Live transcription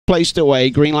placed away.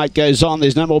 Green light goes on.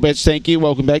 There's no more bets, thank you.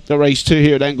 Welcome back to race 2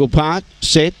 here at Angle Park.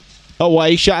 Set.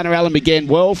 Away, Shana Allen began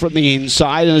well from the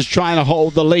inside and is trying to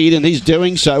hold the lead, and he's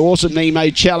doing so. Awesome Nemo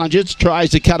challenges,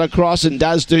 tries to cut across and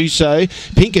does do so.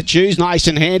 Pinkachu's nice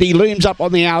and handy, looms up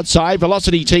on the outside.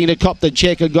 Velocity Tina copped the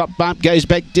check and got bumped, goes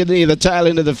back to near the tail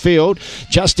end of the field.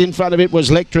 Just in front of it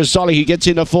was Lectra Solly, who gets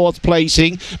into 4th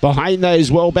placing. Behind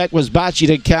those, well back was Bachi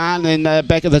de Khan, and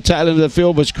back at the tail end of the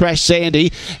field was Crash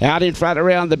Sandy. Out in front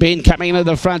around the bend, coming into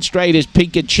the front straight is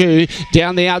Pikachu.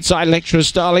 Down the outside, Lectra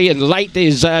Solly, and late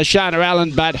is Shana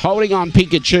Allen, but holding on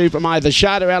Pikachu from either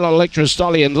Shana Allen, Lectra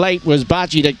Solly, and late was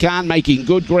Bachi de Khan, making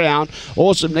good ground.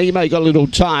 Awesome Nemo got a little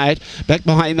tired. Back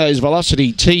behind those,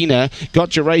 Velocity Tina.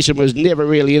 Gotcha Racing was never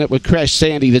really in it with Crash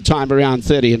Sandy, the time around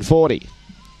 30 and 40.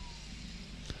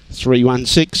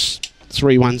 316,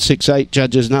 3168,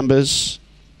 judges' numbers.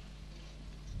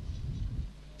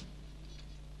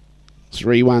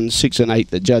 3, 1, 6 and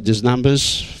 8, the judges' numbers.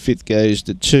 5th goes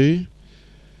to 2.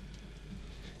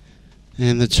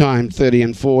 And the time, 30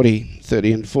 and 40.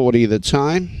 30 and 40 the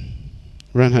time.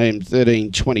 Run home,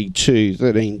 13.22.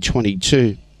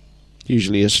 13.22.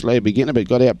 Usually a slow beginner, but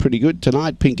got out pretty good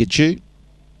tonight. Pikachu.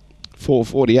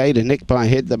 4.48, a neck by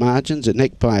head. The margins, a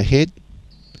neck by head.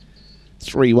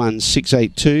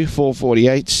 3.1682.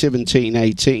 4.48.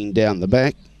 17.18 down the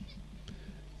back.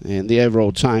 And the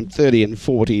overall time, 30 and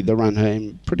 40. The run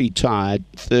home, pretty tired.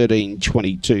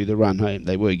 13.22 the run home.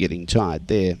 They were getting tired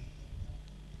there.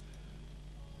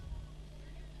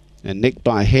 And neck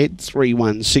by head,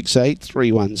 3168,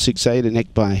 3168, a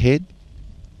neck by head.